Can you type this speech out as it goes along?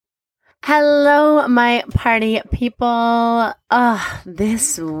Hello, my party people.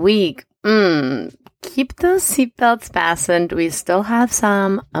 This week, keep those seatbelts fastened. We still have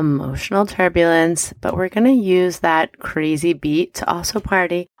some emotional turbulence, but we're going to use that crazy beat to also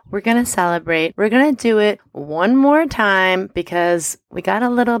party. We're going to celebrate. We're going to do it one more time because we got a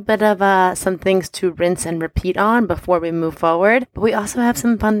little bit of some things to rinse and repeat on before we move forward. But we also have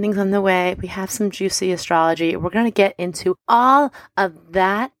some fun things on the way. We have some juicy astrology. We're going to get into all of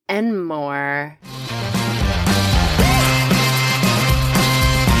that and more.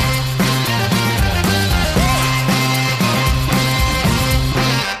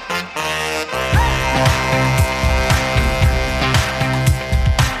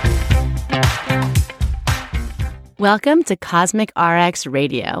 Welcome to Cosmic RX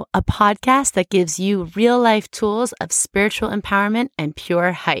Radio, a podcast that gives you real-life tools of spiritual empowerment and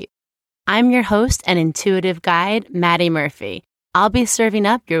pure hype. I'm your host and intuitive guide, Maddie Murphy. I'll be serving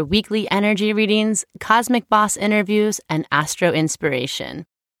up your weekly energy readings, cosmic boss interviews, and astro inspiration.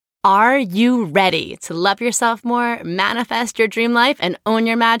 Are you ready to love yourself more, manifest your dream life, and own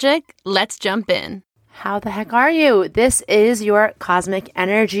your magic? Let's jump in. How the heck are you? This is your Cosmic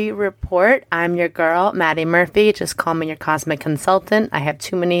Energy Report. I'm your girl, Maddie Murphy. Just call me your cosmic consultant. I have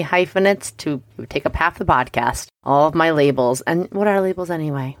too many hyphenates to take up half the podcast. All of my labels. And what are labels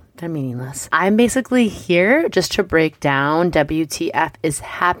anyway? They're meaningless. I'm basically here just to break down WTF is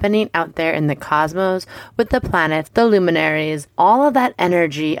happening out there in the cosmos with the planets, the luminaries, all of that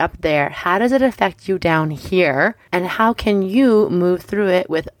energy up there. How does it affect you down here? And how can you move through it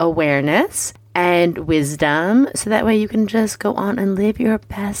with awareness and wisdom, so that way you can just go on and live your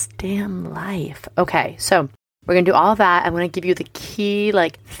best damn life. Okay, so we're going to do all that. I'm going to give you the key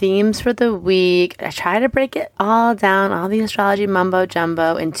themes for the week. I try to break it all down, all the astrology mumbo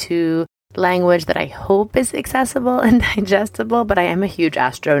jumbo, into language that I hope is accessible and digestible, but I am a huge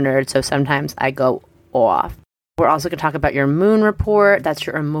astro nerd, so sometimes I go off. We're also going to talk about your moon report. That's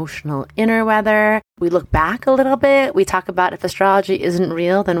your emotional inner weather. We look back a little bit. We talk about if astrology isn't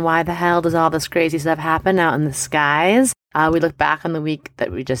real, then why the hell does all this crazy stuff happen out in the skies? We look back on the week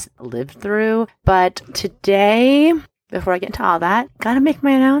that we just lived through. But today, before I get into all that, gotta make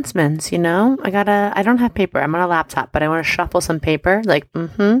my announcements, I don't have paper. I'm on a laptop, but I want to shuffle some paper.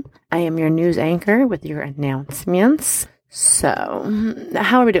 I am your news anchor with your announcements. So,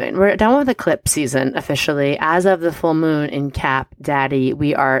 how are we doing? We're done with eclipse season officially. As of the full moon in Cap Daddy,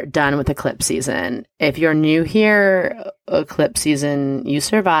 we are done with eclipse season. If you're new here, eclipse season, you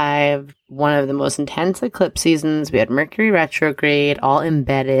survived one of the most intense eclipse seasons. We had Mercury retrograde all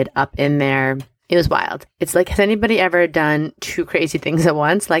embedded up in there. It was wild. It's like, has anybody ever done two crazy things at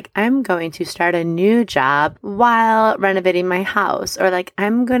once? I'm going to start a new job while renovating my house, or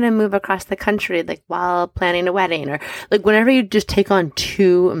I'm going to move across the country, while planning a wedding, or whenever you just take on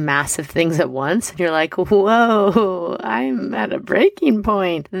two massive things at once and you're like, whoa, I'm at a breaking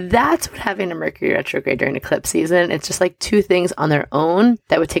point. That's what having a Mercury retrograde during eclipse season. It's just two things on their own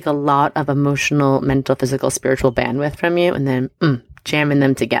that would take a lot of emotional, mental, physical, spiritual bandwidth from you, and then jamming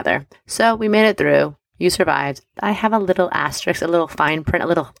them together. So we made it through. You survived. I have a little asterisk, a little fine print, a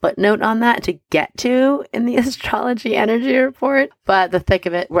little footnote on that to get to in the astrology energy report. But the thick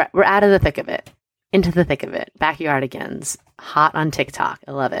of it, we're out of the thick of it. Into the thick of it. Backyardigans. Hot on TikTok.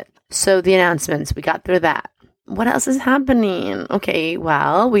 I love it. So the announcements, we got through that. What else is happening? Okay,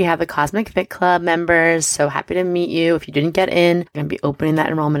 well, we have the Cosmic Fit Club members. So happy to meet you. If you didn't get in, we're going to be opening that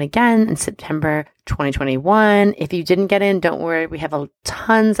enrollment again in September 2021. If you didn't get in, don't worry. We have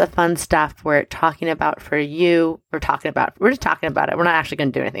tons of fun stuff we're talking about for you. We're just talking about it. We're not actually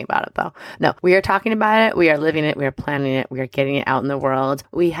going to do anything about it, though. No, we are talking about it. We are living it. We are planning it. We are getting it out in the world.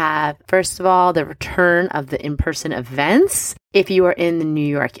 We have, first of all, the return of the in-person events. If you are in the New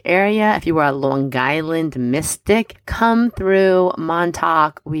York area, if you are a Long Island mystic, come through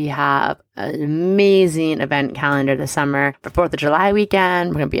Montauk. We have an amazing event calendar this summer. For 4th of July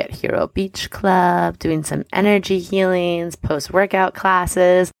weekend, we're going to be at Hero Beach Club doing some energy healings, post-workout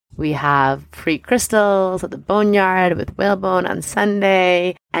classes. We have free crystals at the Boneyard with Whalebone on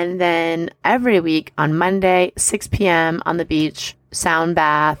Sunday. And then every week on Monday, 6 p.m. on the beach, sound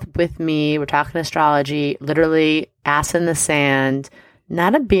bath with me. We're talking astrology, literally ass in the sand.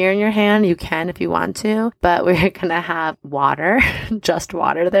 Not a beer in your hand. You can if you want to, but we're going to have water, just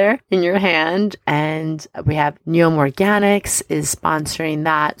water there in your hand. And we have Neom Organics is sponsoring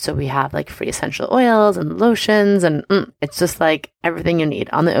that. So we have free essential oils and lotions, and it's just everything you need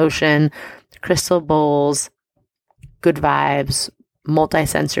on the ocean, crystal bowls, good vibes,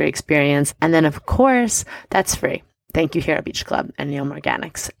 multi-sensory experience. And then of course, that's free. Thank you, Hero Beach Club and Neom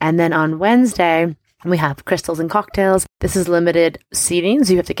Organics. And then on Wednesday, We have crystals and cocktails. This is limited seating,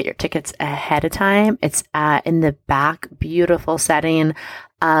 so you have to get your tickets ahead of time. It's in the back, beautiful setting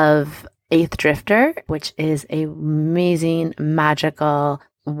of Eighth Drifter, which is a amazing, magical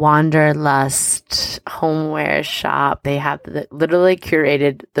wanderlust homeware shop. They have literally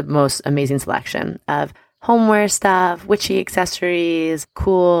curated the most amazing selection of homeware stuff, witchy accessories,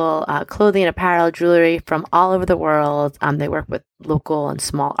 cool clothing, apparel, jewelry from all over the world. They work with local and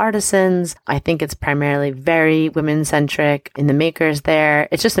small artisans. I think it's primarily very women-centric in the makers there.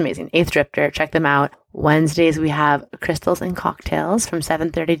 It's just amazing. Eighth Drifter, check them out. Wednesdays, we have crystals and cocktails from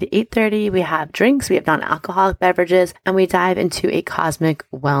 7:30 to 8:30. We have drinks, we have non-alcoholic beverages, and we dive into a cosmic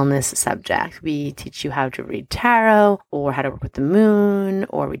wellness subject. We teach you how to read tarot or how to work with the moon,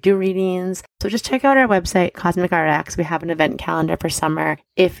 or we do readings. So just check out our website, Cosmic RX. We have an event calendar for summer.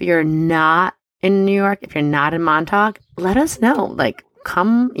 If you're not in New York, if you're not in Montauk, let us know. Like,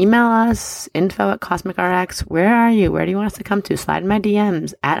 come email us, info@CosmicRx. Where are you? Where do you want us to come to? Slide in my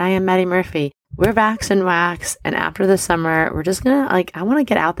DMs at I am Maddie Murphy. We're Vax and Wax. And after the summer, we're just going to I want to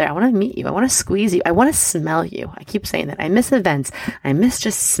get out there. I want to meet you. I want to squeeze you. I want to smell you. I keep saying that. I miss events. I miss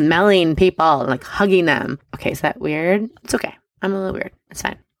just smelling people and like hugging them. Okay. Is that weird? It's okay. I'm a little weird. It's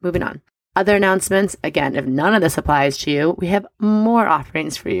fine. Moving on. Other announcements, again, if none of this applies to you, we have more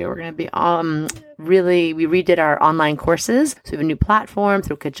offerings for you. We're going to be we redid our online courses. So we have a new platform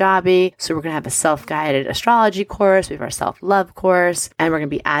through Kajabi. So we're going to have a self-guided astrology course. We have our self-love course, and we're going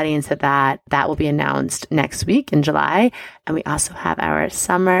to be adding to that. That will be announced next week in July. And we also have our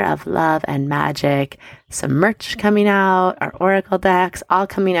Summer of Love and Magic, some merch coming out, our Oracle decks, all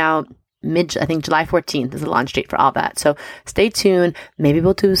coming out. I think July 14th is the launch date for all that. So stay tuned. Maybe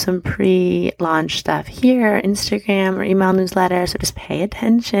we'll do some pre-launch stuff here, Instagram or email newsletter. So just pay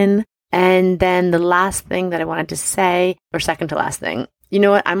attention. And then the last thing that I wanted to say, or second to last thing, you know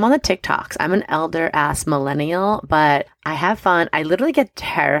what? I'm on the TikToks. I'm an elder ass millennial, but I have fun. I literally get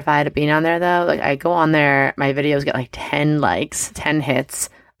terrified of being on there though. Like I go on there, my videos get like 10 likes, 10 hits.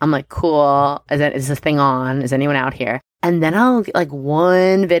 I'm like, cool. Is this thing on? Is anyone out here? And then I'll get like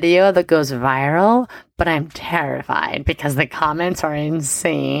one video that goes viral, but I'm terrified because the comments are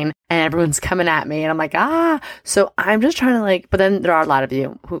insane and everyone's coming at me and I'm like, so I'm just trying to but then there are a lot of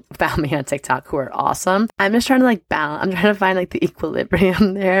you who found me on TikTok who are awesome. I'm just trying to balance. I'm trying to find the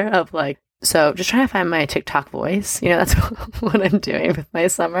equilibrium there of so just trying to find my TikTok voice. That's what I'm doing with my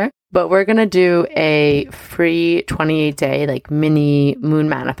summer. But we're going to do a free 28-day mini moon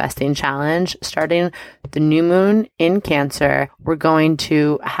manifesting challenge starting the new moon in Cancer. We're going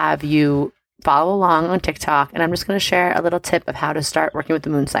to have you follow along on TikTok, and I'm just going to share a little tip of how to start working with the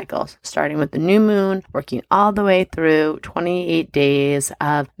moon cycles, starting with the new moon, working all the way through 28 days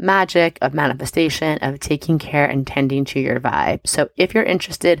of magic, of manifestation, of taking care and tending to your vibe. So if you're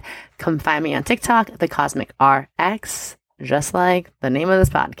interested, come find me on TikTok, The Cosmic RX, just like the name of this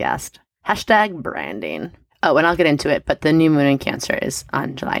podcast. #branding. Oh, and I'll get into it, but the new moon in Cancer is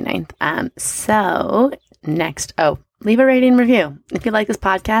on July 9th. So next, leave a rating review. If you like this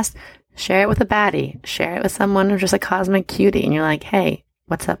podcast, share it with a baddie. Share it with someone who's just a cosmic cutie. And you're like, hey,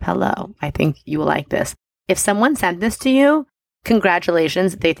 what's up? Hello. I think you will like this. If someone sent this to you,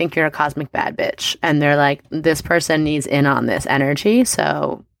 congratulations. They think you're a cosmic bad bitch. And they're like, this person needs in on this energy.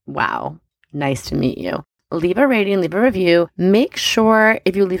 So, wow. Nice to meet you. Leave a rating, leave a review. Make sure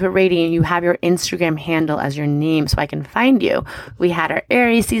if you leave a rating, you have your Instagram handle as your name so I can find you. We had our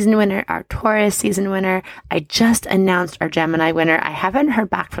Aries season winner, our Taurus season winner. I just announced our Gemini winner. I haven't heard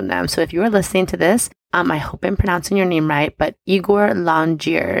back from them. So if you are listening to this, I hope I'm pronouncing your name right, but Igor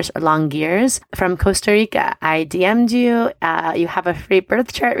Longiers from Costa Rica. I DM'd you. You have a free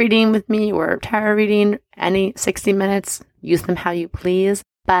birth chart reading with me or tarot reading, any 60 minutes. Use them how you please.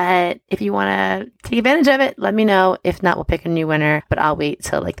 But if you want to take advantage of it, let me know. If not, we'll pick a new winner, but I'll wait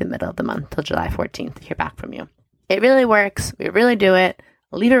till the middle of the month, till July 14th to hear back from you. It really works. We really do it.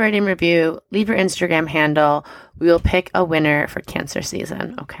 Leave a rating review, leave your Instagram handle. We will pick a winner for Cancer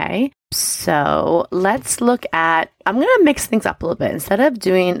season. Okay. So let's look at, I'm going to mix things up a little bit. Instead of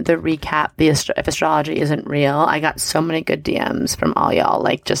doing the recap, if astrology isn't real, I got so many good DMs from all y'all.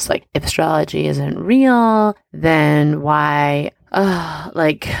 If astrology isn't real, then why?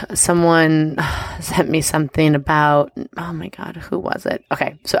 Someone sent me something about, oh my God, who was it?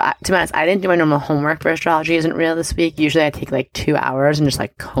 Okay. So to be honest, I didn't do my normal homework for astrology isn't real this week. Usually I take 2 hours and just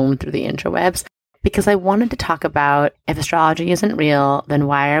comb through the interwebs because I wanted to talk about if astrology isn't real, then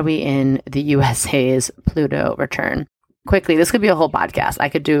why are we in the USA's Pluto return? Quickly, this could be a whole podcast. I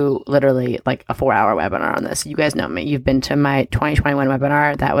could do literally a 4-hour webinar on this. You guys know me. You've been to my 2021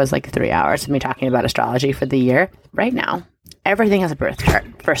 webinar. That was 3 hours of me talking about astrology for the year. Right now, everything has a birth chart,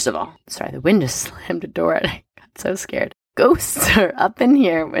 first of all. Sorry, the wind just slammed the door and I got so scared. Ghosts are up in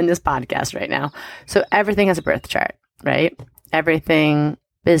here in this podcast right now. So everything has a birth chart, right? Everything,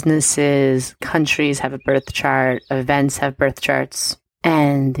 businesses, countries have a birth chart, events have birth charts,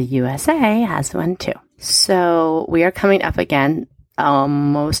 and the USA has one too. So we are coming up again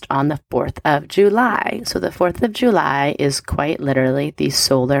almost on the 4th of July. So the 4th of July is quite literally the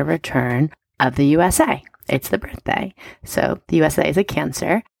solar return of the USA. It's the birthday. So the USA is a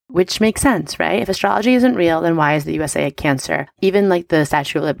Cancer, which makes sense, right? If astrology isn't real, then why is the USA a Cancer? Even like the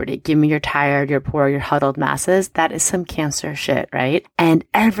Statue of Liberty, give me your tired, your poor, your huddled masses. That is some Cancer shit, right? And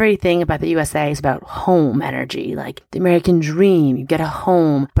everything about the USA is about home energy, like the American dream. You get a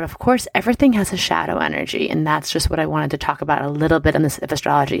home. But of course, everything has a shadow energy. And that's just what I wanted to talk about a little bit on this if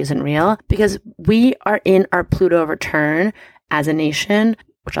astrology isn't real, because we are in our Pluto return as a nation,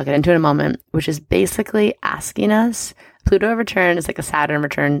 which I'll get into in a moment, which is basically asking us. Pluto return is like a Saturn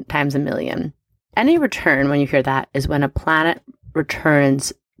return times a million. Any return, when you hear that, is when a planet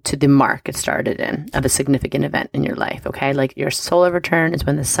returns to the mark it started in of a significant event in your life, okay? Like your solar return is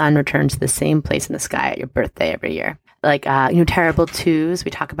when the sun returns to the same place in the sky at your birthday every year. Like, terrible twos, we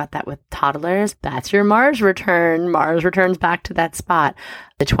talk about that with toddlers. That's your Mars return. Mars returns back to that spot.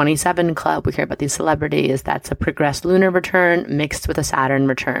 The 27 Club, we hear about these celebrities. That's a progressed lunar return mixed with a Saturn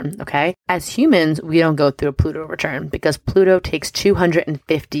return, okay? As humans, we don't go through a Pluto return because Pluto takes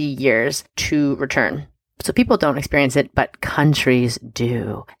 250 years to return. So people don't experience it, but countries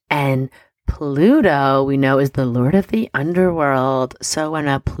do. And Pluto, we know, is the lord of the underworld. So when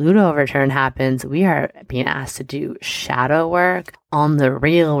a Pluto return happens, we are being asked to do shadow work on the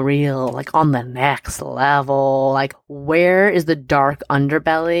real, like on the next level. Like, where is the dark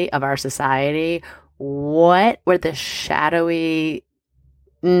underbelly of our society? What were the shadowy,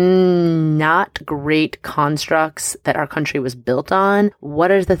 not great constructs that our country was built on? What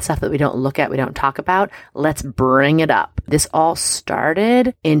is the stuff that we don't look at, we don't talk about? Let's bring it up. This all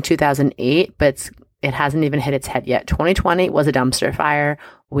started in 2008, but it hasn't even hit its head yet. 2020 was a dumpster fire.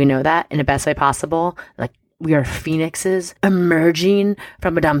 We know that in the best way possible. Like, we are phoenixes emerging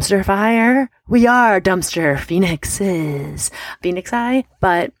from a dumpster fire. We are dumpster phoenixes. Phoenix eye.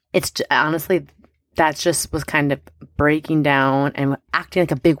 But it's honestly, that's just was kind of breaking down and acting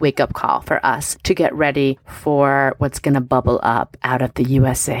like a big wake-up call for us to get ready for what's going to bubble up out of the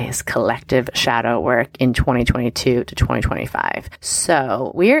USA's collective shadow work in 2022 to 2025.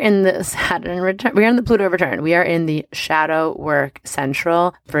 So we are in the Saturn return. We are in the Pluto return. We are in the shadow work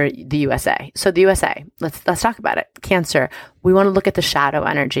central for the USA. So the USA, let's talk about it. Cancer. We want to look at the shadow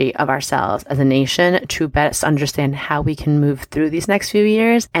energy of ourselves as a nation to best understand how we can move through these next few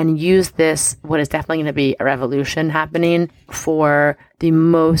years and use this, what is definitely going to be a revolution happening, for the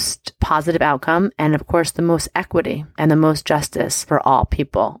most positive outcome and, of course, the most equity and the most justice for all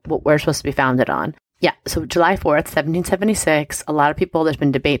people, what we're supposed to be founded on. Yeah, so July 4th, 1776, a lot of people, there's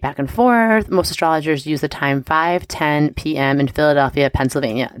been debate back and forth. Most astrologers use the time 5:10 p.m. in Philadelphia,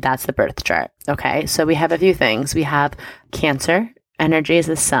 Pennsylvania. That's the birth chart. Okay, so we have a few things. We have Cancer energy is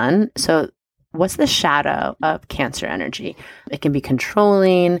the sun. So what's the shadow of Cancer energy? It can be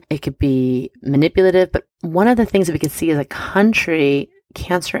controlling, it could be manipulative, but one of the things that we can see as a country,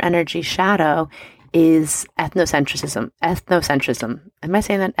 Cancer energy shadow, is ethnocentrism. Am I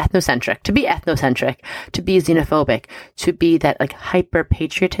saying that? Ethnocentric. To be ethnocentric, to be xenophobic, to be that like hyper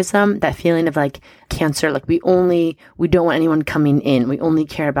patriotism, that feeling of like Cancer, like we don't want anyone coming in. We only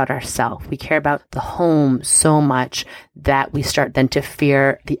care about ourselves. We care about the home so much that we start then to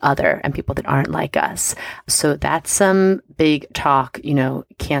fear the other and people that aren't like us. So that's some big talk,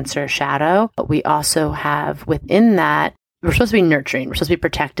 Cancer shadow. But we also have within that, we're supposed to be nurturing. We're supposed to be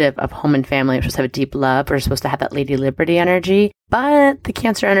protective of home and family. We're supposed to have a deep love. We're supposed to have that Lady Liberty energy. But the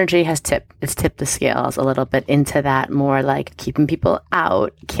Cancer energy has tipped the scales a little bit into that more like keeping people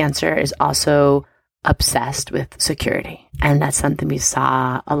out. Cancer is also obsessed with security. And that's something we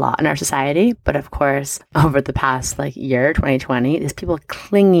saw a lot in our society. But of course, over the past year, 2020, there's people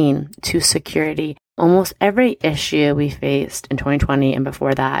clinging to security. Almost every issue we faced in 2020 and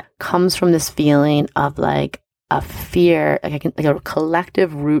before that comes from this feeling of a fear, like a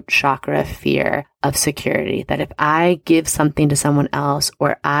collective root chakra fear of security, that if I give something to someone else,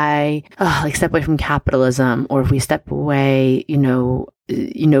 or I step away from capitalism, or if we step away,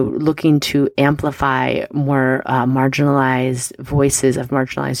 looking to amplify more marginalized voices of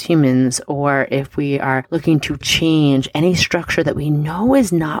marginalized humans, or if we are looking to change any structure that we know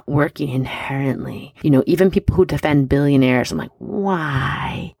is not working inherently, even people who defend billionaires, I'm like,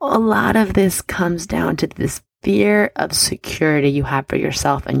 why? A lot of this comes down to this fear of security you have for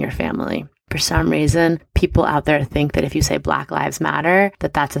yourself and your family. For some reason, people out there think that if you say Black Lives Matter,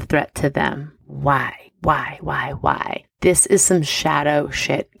 that that's a threat to them. Why? Why? This is some shadow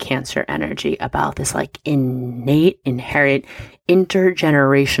shit Cancer energy about this like innate, inherent,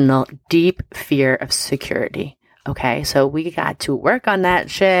 intergenerational, deep fear of security. Okay, so we got to work on that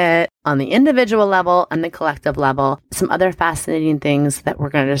shit on the individual level and the collective level. Some other fascinating things that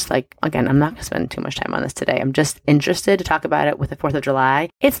we're going to just like, again, I'm not going to spend too much time on this today. I'm just interested to talk about it with the 4th of July.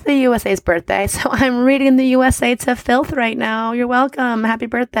 It's the USA's birthday, so I'm reading the USA to filth right now. You're welcome. Happy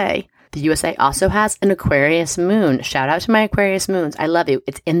birthday. The USA also has an Aquarius moon. Shout out to my Aquarius moons. I love you.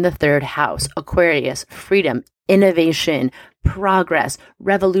 It's in the 3rd house. Aquarius, freedom, innovation, progress,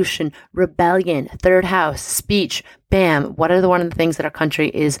 revolution, rebellion, 3rd house, speech. Bam. What are one of the things that our country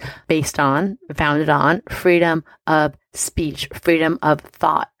is based on, founded on? Freedom of speech, freedom of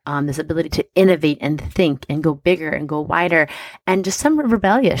thought, this ability to innovate and think and go bigger and go wider, and just some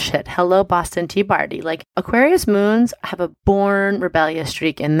rebellious shit. Hello, Boston Tea Party. Like Aquarius moons have a born rebellious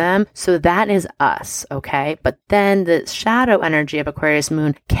streak in them. So that is us. Okay. But then the shadow energy of Aquarius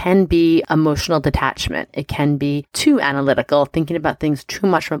moon can be emotional detachment. It can be too analytical, thinking about things too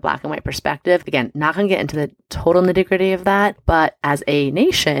much from a black and white perspective. Again, not going to get into the total nitty gritty of that. But as a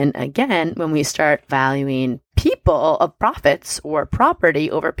nation, again, when we start valuing people of profits or property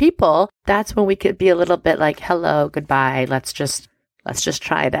over people, that's when we could be a little bit like, hello, goodbye. Let's just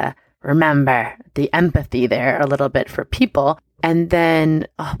try to remember the empathy there a little bit for people. And then,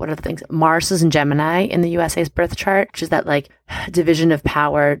 what are the things? Mars is in Gemini in the USA's birth chart, which is that like division of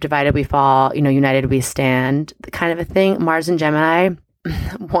power, divided we fall, united we stand, the kind of a thing. Mars in Gemini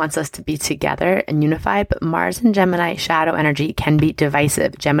wants us to be together and unified, but Mars and Gemini shadow energy can be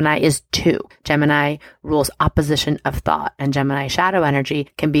divisive. Gemini is 2. Gemini rules opposition of thought, and Gemini shadow energy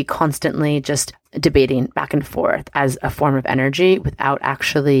can be constantly just debating back and forth as a form of energy without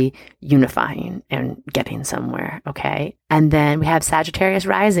actually unifying and getting somewhere. Okay. And then we have Sagittarius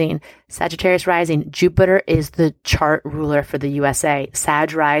rising. Sagittarius rising, Jupiter is the chart ruler for the USA.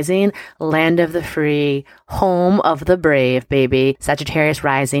 Sag rising, land of the free, home of the brave, baby. Sagittarius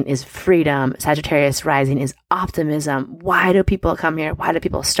rising is freedom. Sagittarius rising is optimism. Why do people come here? Why do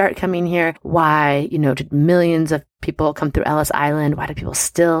people start coming here? Why, did millions of people come through Ellis Island? Why do people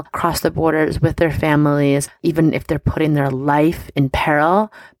still cross the borders with their families, even if they're putting their life in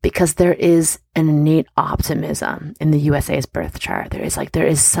peril? Because there is an innate optimism in the USA's birth chart. There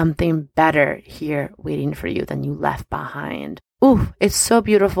is something better here waiting for you than you left behind. Ooh, it's so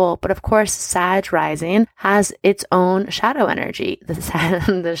beautiful. But of course, Sag rising has its own shadow energy.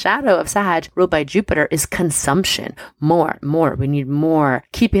 The shadow of Sag, ruled by Jupiter, is consumption. More. We need more.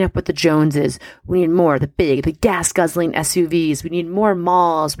 Keeping up with the Joneses. We need more. The gas guzzling SUVs. We need more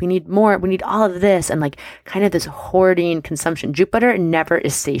malls. We need more. We need all of this. And like kind of this hoarding consumption. Jupiter never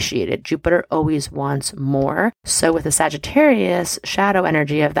is satiated. Jupiter always wants more. So with the Sagittarius shadow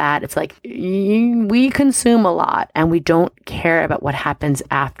energy of that, it's like we consume a lot and we don't care about what happens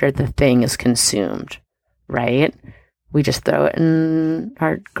after the thing is consumed, right? We just throw it in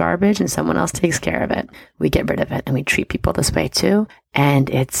our garbage and someone else takes care of it. We get rid of it, and we treat people this way too. And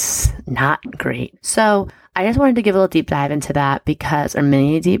it's not great. So I just wanted to give a little deep dive into that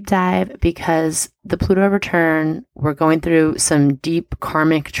mini deep dive, because the Pluto return, we're going through some deep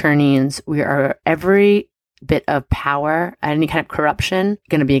karmic churnings. We are every bit of power, any kind of corruption,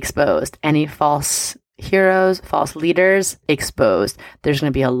 going to be exposed. Any false heroes, false leaders, exposed. There's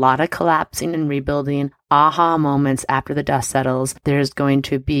going to be a lot of collapsing and rebuilding, aha moments after the dust settles. There's going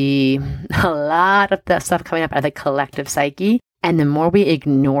to be a lot of that stuff coming up out of the collective psyche. And the more we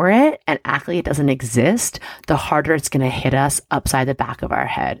ignore it and act like it doesn't exist, the harder it's going to hit us upside the back of our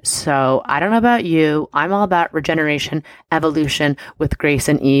head. So I don't know about you. I'm all about regeneration, evolution with grace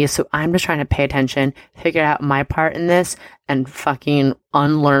and ease. So I'm just trying to pay attention, figure out my part in this, and fucking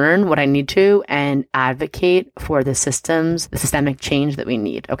unlearn what I need to and advocate for the systemic change that we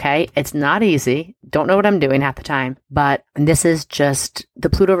need. Okay. It's not easy. Don't know what I'm doing half the time, but this is just the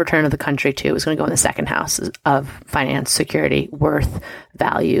Pluto return of the country too. Is going to go in the 2nd house of finance, security, worth,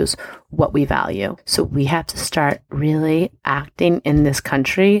 values, what we value. So we have to start really acting in this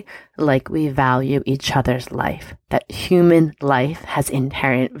country like we value each other's life. That human life has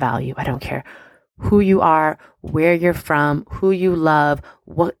inherent value. I don't care who you are, where you're from, who you love,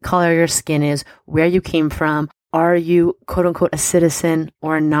 what color your skin is, where you came from. Are you, quote unquote, a citizen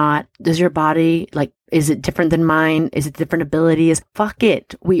or not? Does your body, is it different than mine? Is it different abilities? Fuck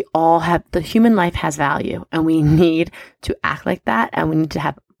it. We all have, the human life has value, and we need to act like that. And we need to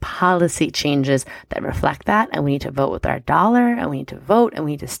have policy changes that reflect that. And we need to vote with our dollar, and we need to vote, and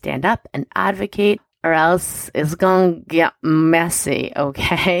we need to stand up and advocate or else it's gonna get messy,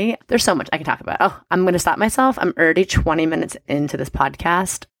 okay? There's so much I can talk about. Oh, I'm gonna stop myself. I'm already 20 minutes into this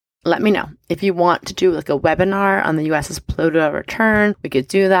podcast. Let me know if you want to do like a webinar on the US's Pluto return. We could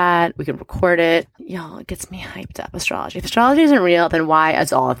do that. We could record it. Y'all, it gets me hyped up. Astrology. If astrology isn't real, then why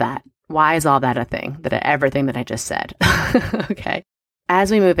is all of that? Why is all that a thing? Everything that I just said. Okay. As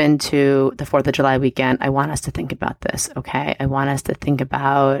we move into the 4th of July weekend, I want us to think about this. Okay. I want us to think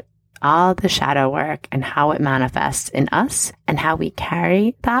about all the shadow work and how it manifests in us and how we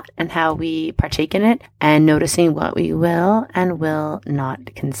carry that and how we partake in it, and noticing what we will and will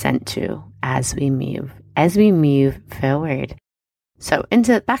not consent to as we move forward. So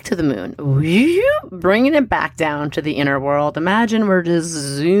back to the moon, bringing it back down to the inner world. Imagine we're just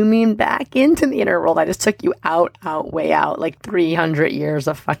zooming back into the inner world. I just took you out, way out, like 300 years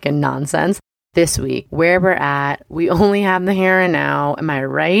of fucking nonsense. This week, where we're at, we only have the here and now. Am I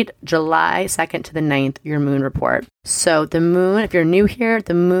right? July 2nd to the 9th, your moon report. So the moon, if you're new here,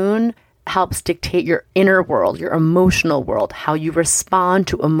 the moon helps dictate your inner world, your emotional world, how you respond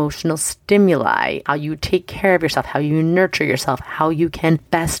to emotional stimuli, how you take care of yourself, how you nurture yourself, how you can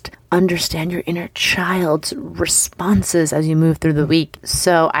best understand your inner child's responses as you move through the week.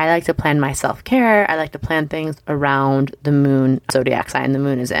 So I like to plan my self-care. I like to plan things around the moon zodiac sign the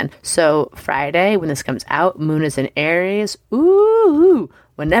moon is in. So Friday, when this comes out, moon is in Aries. Ooh.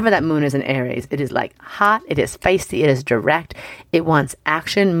 Whenever that moon is in Aries, it is like hot, it is feisty, it is direct, it wants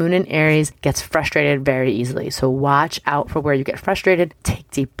action. Moon in Aries gets frustrated very easily. So watch out for where you get frustrated.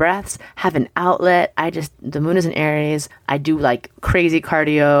 Take deep breaths, have an outlet. The moon is in Aries. I do like crazy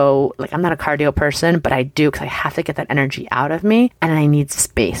cardio. Like I'm not a cardio person, but I do because I have to get that energy out of me, and I need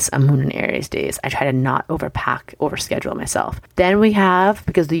space on moon in Aries days. I try to not overschedule myself. Then we have,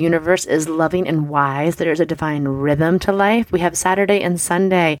 because the universe is loving and wise, there's a divine rhythm to life. We have Saturday and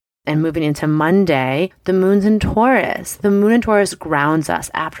Sunday. And moving into Monday, the moon's in Taurus. The moon in Taurus grounds us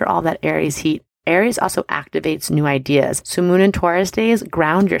after all that Aries heat. Aries also activates new ideas. So moon in Taurus days,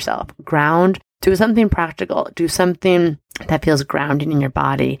 ground yourself. Do something practical. Do something that feels grounding in your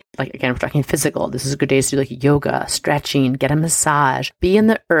body. Like, again, we're talking physical. This is a good day to do like yoga, stretching, get a massage, be in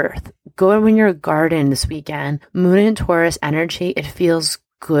the earth. Go in your garden this weekend. Moon in Taurus energy, it feels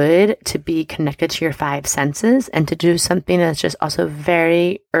good to be connected to your 5 senses and to do something that's just also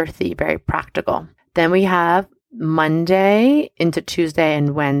very earthy, very practical. Then we have Monday into Tuesday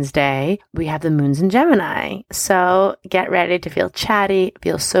and Wednesday, we have the moons in Gemini. So get ready to feel chatty,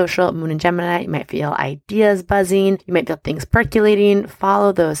 feel social. Moon in Gemini, you might feel ideas buzzing. You might feel things percolating.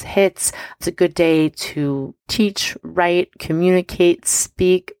 Follow those hits. It's a good day to teach, write, communicate,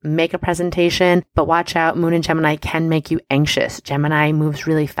 speak, make a presentation. But watch out, moon in Gemini can make you anxious. Gemini moves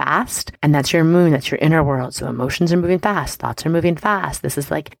really fast, and that's your moon. That's your inner world. So emotions are moving fast. Thoughts are moving fast. This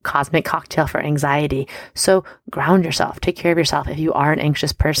is like cosmic cocktail for anxiety. So ground yourself. Take care of yourself. If you are an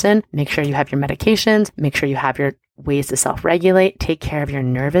anxious person, make sure you have your medications. Make sure you have your ways to self-regulate. Take care of your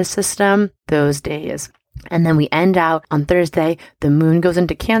nervous system those days. And then we end out on Thursday. The moon goes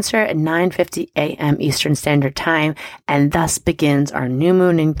into Cancer at 9:50 a.m. Eastern Standard Time, and thus begins our new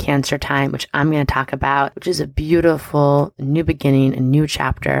moon in Cancer time, which I'm going to talk about, which is a beautiful new beginning, a new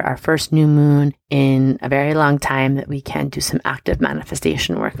chapter, our first new moon in a very long time that we can do some active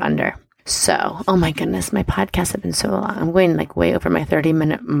manifestation work under. So, oh my goodness, my podcasts have been so long. I'm going like way over my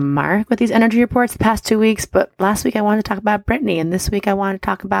 30-minute mark with these energy reports the past 2 weeks, but last week I wanted to talk about Brittany, and this week I want to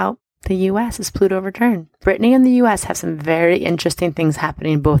talk about the U.S. is Pluto return. Brittany and the U.S. have some very interesting things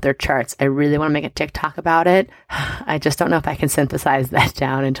happening in both their charts. I really want to make a TikTok about it. I just don't know if I can synthesize that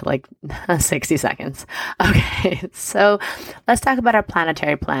down into like 60 seconds. Okay, so let's talk about our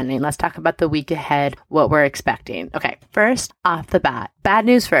planetary planning. Let's talk about the week ahead, what we're expecting. Okay, first off the bat, bad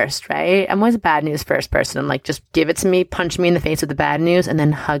news first, right? I'm always a bad news first person. I'm like, just give it to me, punch me in the face with the bad news, and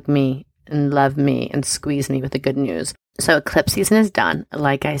then hug me and love me and squeeze me with the good news. So eclipse season is done,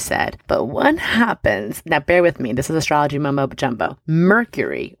 like I said. But what happens? Now, bear with me. This is astrology mumbo jumbo.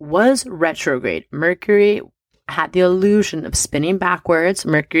 Mercury was retrograde. Mercury had the illusion of spinning backwards.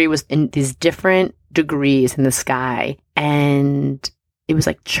 Mercury was in these different degrees in the sky, and it was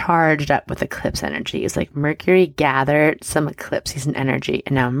like charged up with eclipse energy. It's like Mercury gathered some eclipse season energy,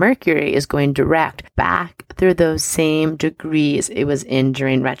 and now Mercury is going direct back through those same degrees it was in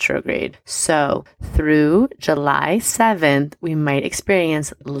during retrograde. So through July 7th, we might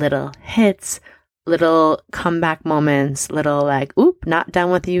experience little hits, little comeback moments, little like, oop, not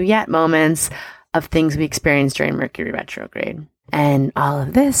done with you yet moments of things we experienced during Mercury retrograde. and all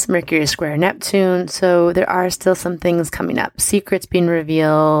of this. Mercury is square Neptune. So there are still some things coming up, secrets being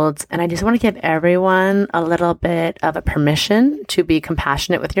revealed. And I just want to give everyone a little bit of a permission to be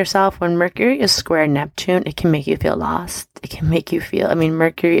compassionate with yourself. When Mercury is square Neptune, it can make you feel lost. It can make you feel,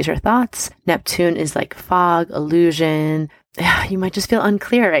 Mercury is your thoughts. Neptune is like fog, illusion. You might just feel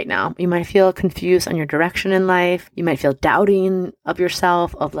unclear right now. You might feel confused on your direction in life. You might feel doubting of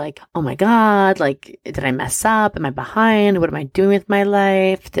yourself, of like, oh my God, like, did I mess up? Am I behind? What am I doing with my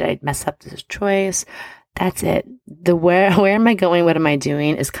life? Did I mess up this choice? That's it. The where am I going? What am I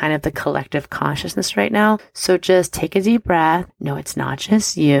doing is kind of the collective consciousness right now. So just take a deep breath. No, it's not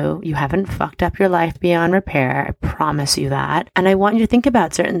just you. You haven't fucked up your life beyond repair. I promise you that. And I want you to think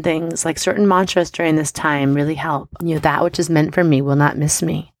about certain things, like certain mantras during this time really help. That which is meant for me will not miss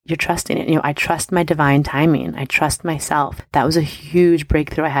me. You're trusting it. I trust my divine timing. I trust myself. That was a huge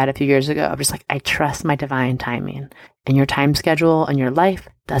breakthrough I had a few years ago. I'm just like, I trust my divine timing. And your time schedule and your life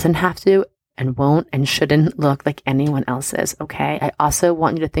doesn't have to and won't and shouldn't look like anyone else's, okay? I also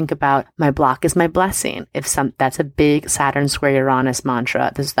want you to think about my block is my blessing. That's a big Saturn square Uranus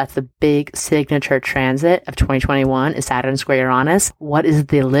mantra. That's the big signature transit of 2021 is Saturn square Uranus. What is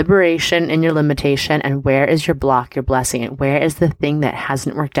the liberation in your limitation, and where is your block, your blessing? Where is the thing that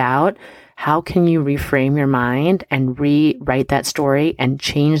hasn't worked out? How can you reframe your mind and rewrite that story and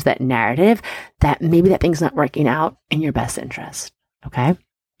change that narrative that maybe that thing's not working out in your best interest, okay?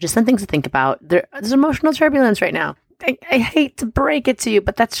 Just some things to think about. There's emotional turbulence right now. I hate to break it to you,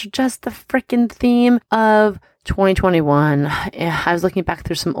 but that's just the freaking theme of 2021. I was looking back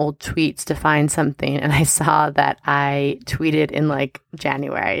through some old tweets to find something, and I saw that I tweeted in like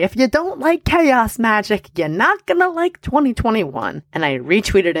January, if you don't like chaos magic, you're not gonna like 2021. And I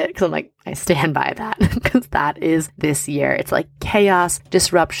retweeted it because I'm like, I stand by that because that is this year. It's like chaos,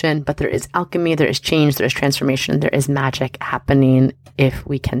 disruption, but there is alchemy, there is change, there is transformation, there is magic happening if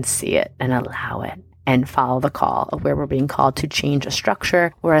we can see it and allow it and follow the call of where we're being called to change a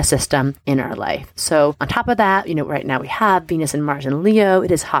structure or a system in our life. So on top of that, right now we have Venus and Mars in Leo.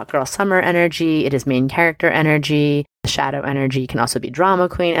 It is hot girl summer energy. It is main character energy. Shadow energy can also be drama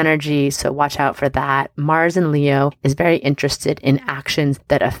queen energy. So watch out for that. Mars in Leo is very interested in actions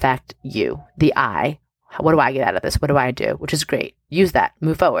that affect you, the I. What do I get out of this? What do I do? Which is great. Use that.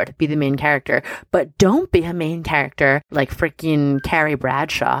 Move forward. Be the main character. But don't be a main character like freaking Carrie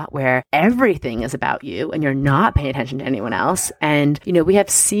Bradshaw, where everything is about you and you're not paying attention to anyone else. And, we have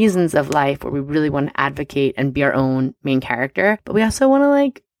seasons of life where we really want to advocate and be our own main character, but we also want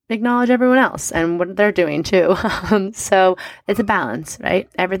to acknowledge everyone else and what they're doing too. So it's a balance, right?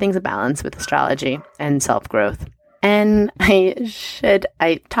 Everything's a balance with astrology and self-growth. And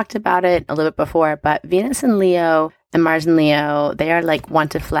I talked about it a little bit before, but Venus in Leo and Mars in Leo, they are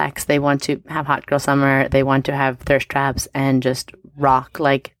want to flex. They want to have hot girl summer. They want to have thirst traps and just rock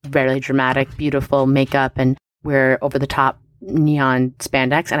very dramatic, beautiful makeup and wear over the top neon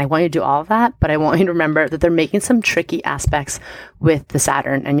spandex. And I want you to do all of that, but I want you to remember that they're making some tricky aspects with the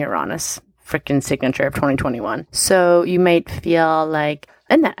Saturn and Uranus freaking signature of 2021. So you might feel like,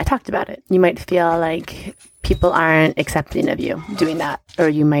 and that I talked about it, you might feel like people aren't accepting of you doing that, or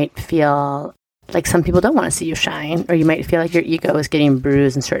you might feel like some people don't want to see you shine, or you might feel like your ego is getting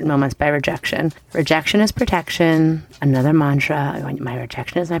bruised in certain moments by rejection. Rejection is protection. Another mantra, my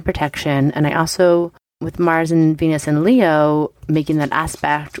rejection is my protection. And I also, with Mars and Venus and Leo, making that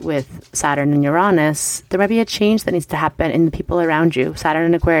aspect with Saturn and Uranus, there might be a change that needs to happen in the people around you. Saturn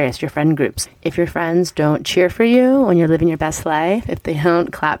and Aquarius, your friend groups. If your friends don't cheer for you when you're living your best life, if they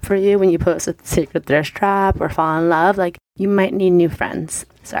don't clap for you when you post a secret thirst trap or fall in love, you might need new friends.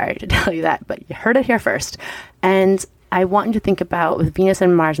 Sorry to tell you that, but you heard it here first. And I want you to think about, with Venus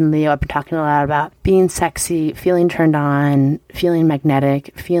and Mars and Leo, I've been talking a lot about being sexy, feeling turned on, feeling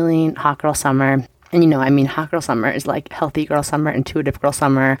magnetic, feeling hot girl summer. And hot girl summer is healthy girl summer, intuitive girl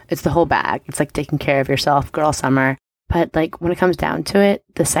summer. It's the whole bag. It's taking care of yourself, girl summer. But when it comes down to it,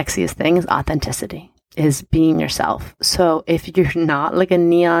 the sexiest thing is authenticity, is being yourself. So if you're not a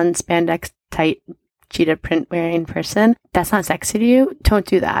neon spandex tight cheetah print wearing person, that's not sexy to you, don't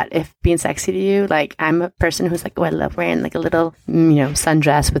do that. If being sexy to you, I'm a person who's I love wearing a little,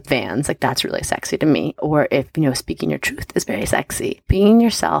 sundress with Vans, that's really sexy to me. Or if, speaking your truth is very sexy. Being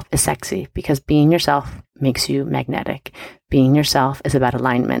yourself is sexy because being yourself makes you magnetic. Being yourself is about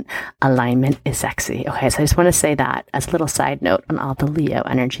alignment. Alignment is sexy. Okay, so I just want to say that as a little side note on all the Leo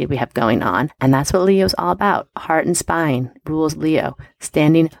energy we have going on. And that's what Leo's all about. Heart and spine rules Leo.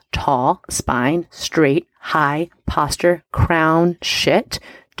 Standing tall, spine straight, high, posture, crown, shit.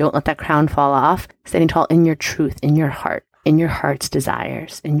 Don't let that crown fall off. Standing tall in your truth, in your heart. in your heart's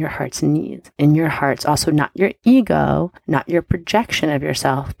desires, in your heart's needs, in your heart's also not your ego, not your projection of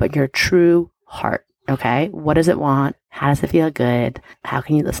yourself, but your true heart. Okay. What does it want? How does it feel good? How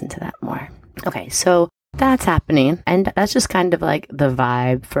can you listen to that more? Okay. So that's happening. And that's just kind of like the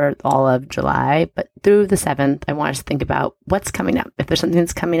vibe for all of July. But through the 7th, I want us to think about what's coming up. If there's something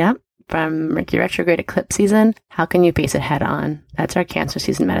that's coming up from Mercury retrograde eclipse season, how can you face it head on? That's our Cancer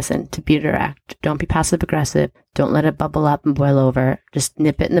season medicine, to be direct. Don't be passive aggressive. Don't let it bubble up and boil over. Just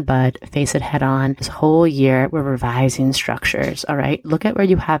nip it in the bud, face it head on. This whole year, we're revising structures, all right? Look at where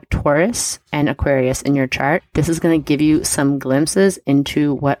you have Taurus and Aquarius in your chart. This is going to give you some glimpses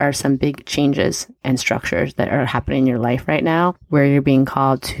into what are some big changes and structures that are happening in your life right now, where you're being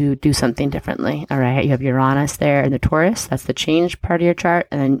called to do something differently, all right? You have Uranus there in the Taurus. That's the change part of your chart.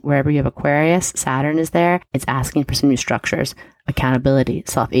 And then wherever you have Aquarius, Saturn is there. It's asking for some new structures. Accountability,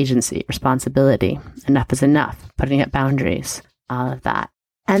 self-agency, responsibility, enough is enough, putting up boundaries, all of that.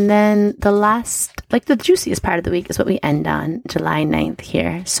 And then the last, like the juiciest part of the week is what we end on July 9th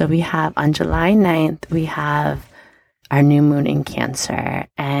here. So we have on July 9th, we have our new moon in Cancer,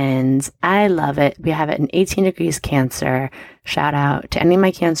 and I love it. We have it in 18 degrees Cancer. Shout out to any of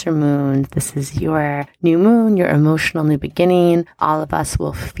my Cancer moons. This is your new moon, your emotional new beginning. All of us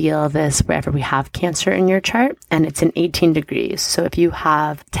will feel this wherever we have Cancer in your chart, and it's in 18 degrees. So if you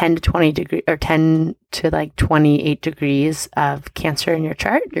have 10 to 20 degrees or 10 to like 28 degrees of Cancer in your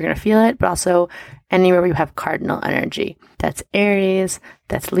chart, you're going to feel it, but also anywhere where you have cardinal energy. That's Aries,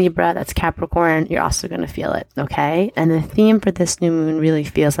 that's Libra, that's Capricorn. You're also going to feel it, okay? And the theme for this new moon really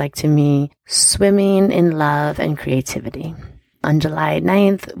feels like, to me, swimming in love and creativity. On July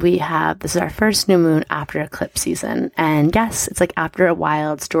 9th, this is our first new moon after eclipse season. And yes, it's like after a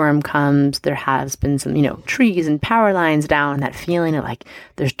wild storm comes, there has been some, trees and power lines down, that feeling of like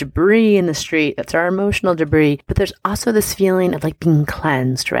there's debris in the street. That's our emotional debris. But there's also this feeling of like being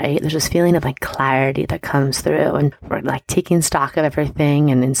cleansed, right? There's this feeling of like clarity that comes through, and we're like taking stock of everything.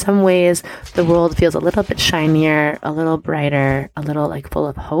 And in some ways, the world feels a little bit shinier, a little brighter, a little like full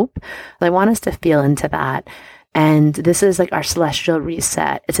of hope. But I want us to feel into that. And this is like our celestial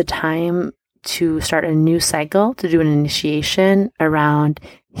reset. It's a time to start a new cycle, to do an initiation around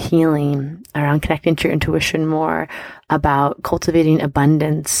healing, around connecting to your intuition more, about cultivating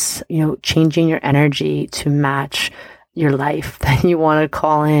abundance, changing your energy to match your life that you want to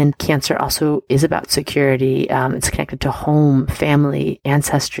call in. Cancer also is about security. It's connected to home, family,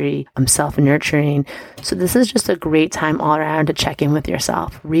 ancestry, self-nurturing. So this is just a great time all around to check in with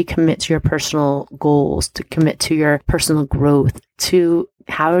yourself, recommit to your personal goals, to commit to your personal growth, to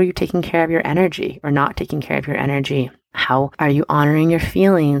how are you taking care of your energy or not taking care of your energy? How are you honoring your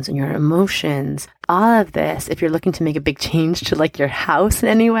feelings and your emotions? All of this, if you're looking to make a big change to like your house in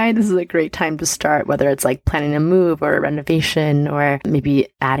any way, this is a great time to start, whether it's like planning a move or a renovation, or maybe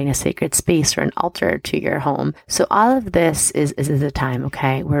adding a sacred space or an altar to your home. So all of this is a time,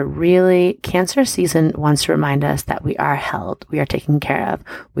 okay, where really Cancer season wants to remind us that we are held, we are taken care of,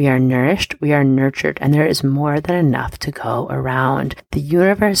 we are nourished, we are nurtured, and there is more than enough to go around. The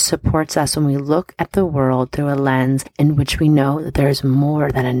universe supports us when we look at the world through a lens in which we know that there is more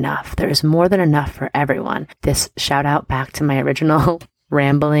than enough. There is more than enough for everyone. This shout out back to my original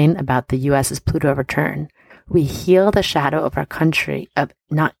rambling about the US's Pluto return. We heal the shadow of our country of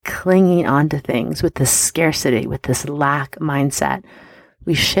not clinging on to things with this scarcity, with this lack mindset.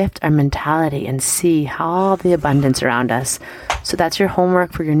 We shift our mentality and see all the abundance around us. So that's your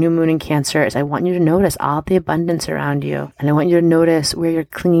homework for your new moon in Cancer, is I want you to notice all the abundance around you. And I want you to notice where you're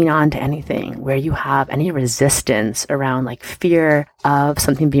clinging on to anything, where you have any resistance around like fear of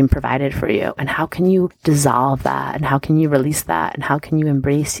something being provided for you. And how can you dissolve that? And how can you release that? And how can you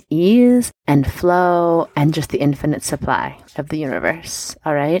embrace ease and flow and just the infinite supply of the universe?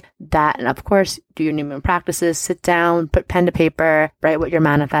 All right. That, and of course, do your new moon practices, sit down, put pen to paper, write what you're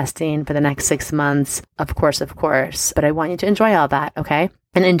manifesting for the next 6 months. Of course. But I want you to enjoy all that. Okay.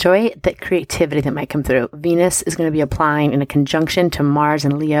 And enjoy the creativity that might come through. Venus is going to be applying in a conjunction to Mars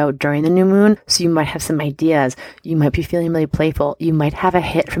and Leo during the new moon. So you might have some ideas. You might be feeling really playful. You might have a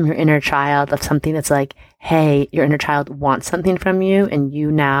hit from your inner child of something that's like, hey, your inner child wants something from you. And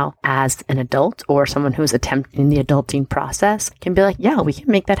you now, as an adult or someone who's attempting the adulting process, can be like, yeah, we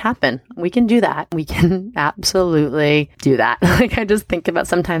can make that happen. We can do that. We can absolutely do that. Like I just think about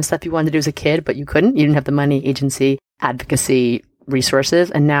sometimes stuff you wanted to do as a kid, but you couldn't. You didn't have the money, agency, advocacy,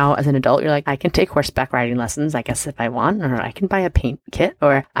 resources. And now as an adult, you're like, I can take horseback riding lessons, I guess, if I want, or I can buy a paint kit,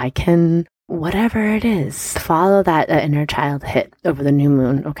 or I can whatever it is, follow that inner child hit over the new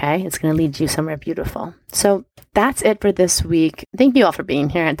moon, okay? It's going to lead you somewhere beautiful. So that's it for this week. Thank you all for being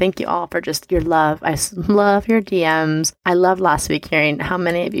here, and thank you all for just your love. I love your DMs. I loved last week hearing how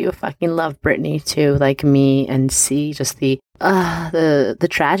many of you fucking love Brittany too, like me, and see just the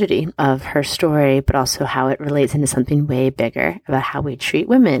tragedy of her story, but also how it relates into something way bigger about how we treat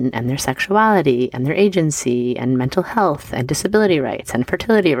women and their sexuality and their agency and mental health and disability rights and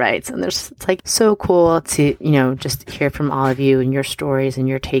fertility rights. And it's like so cool to, just hear from all of you and your stories and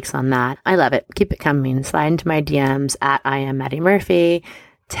your takes on that. I love it. Keep it coming. Slide into my DMs at I am Maddie Murphy.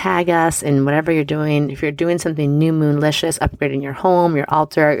 Tag us in whatever you're doing. If you're doing something new moonlicious, upgrading your home, your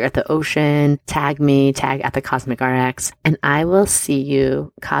altar, you're at the ocean, tag me, tag at the Cosmic RX, and I will see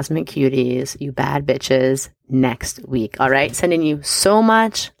you, Cosmic Cuties, you bad bitches, next week. All right? Sending you so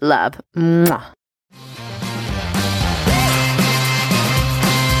much love. Mwah.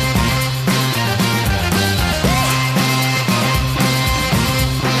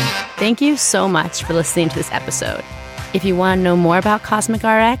 Thank you so much for listening to this episode. If you want to know more about Cosmic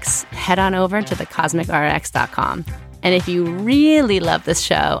RX, head on over to thecosmicrx.com. And if you really love this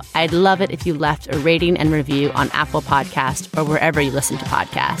show, I'd love it if you left a rating and review on Apple Podcasts or wherever you listen to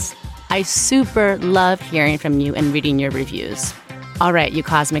podcasts. I super love hearing from you and reading your reviews. All right, you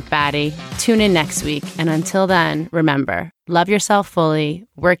cosmic baddie, tune in next week. And until then, remember, love yourself fully,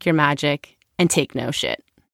 work your magic, and take no shit.